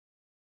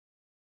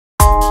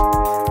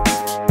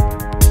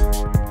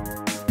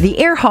The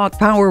AirHawk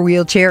Power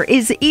Wheelchair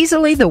is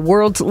easily the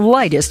world's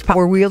lightest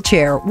power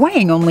wheelchair,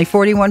 weighing only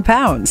 41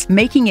 pounds,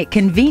 making it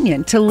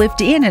convenient to lift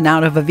in and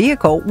out of a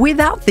vehicle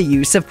without the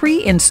use of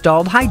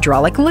pre-installed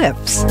hydraulic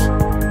lifts.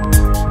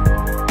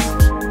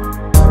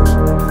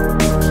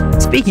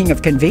 Speaking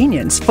of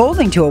convenience,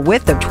 folding to a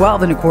width of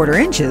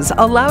 12¼ inches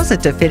allows it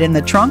to fit in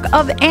the trunk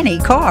of any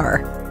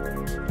car.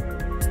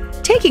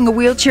 Taking a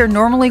wheelchair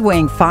normally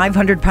weighing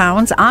 500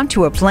 pounds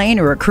onto a plane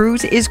or a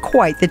cruise is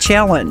quite the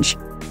challenge.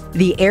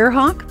 The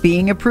AirHawk,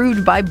 being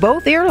approved by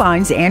both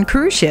airlines and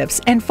cruise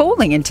ships and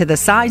folding into the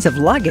size of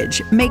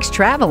luggage, makes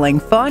traveling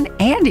fun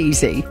and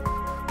easy.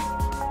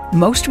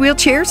 Most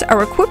wheelchairs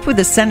are equipped with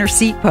a center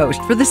seat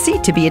post for the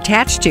seat to be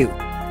attached to.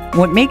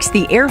 What makes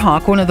the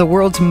AirHawk one of the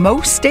world's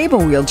most stable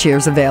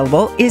wheelchairs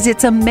available is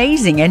its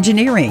amazing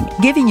engineering,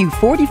 giving you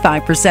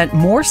 45%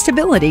 more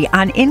stability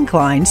on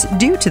inclines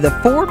due to the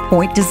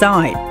 4-point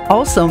design,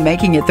 also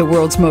making it the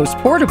world's most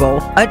portable,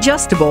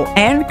 adjustable,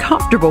 and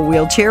comfortable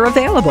wheelchair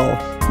available.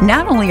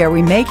 Not only are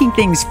we making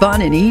things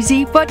fun and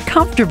easy, but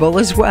comfortable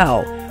as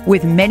well.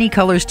 With many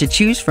colors to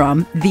choose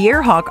from, the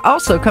AirHawk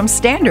also comes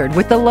standard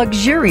with the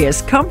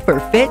luxurious Comfort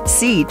Fit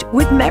seat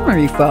with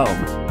memory foam.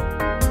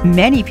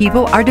 Many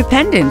people are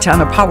dependent on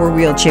a power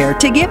wheelchair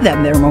to give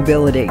them their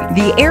mobility.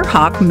 The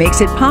AirHawk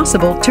makes it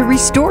possible to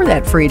restore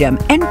that freedom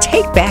and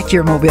take back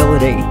your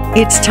mobility.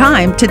 It's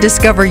time to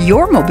discover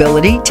your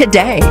mobility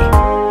today.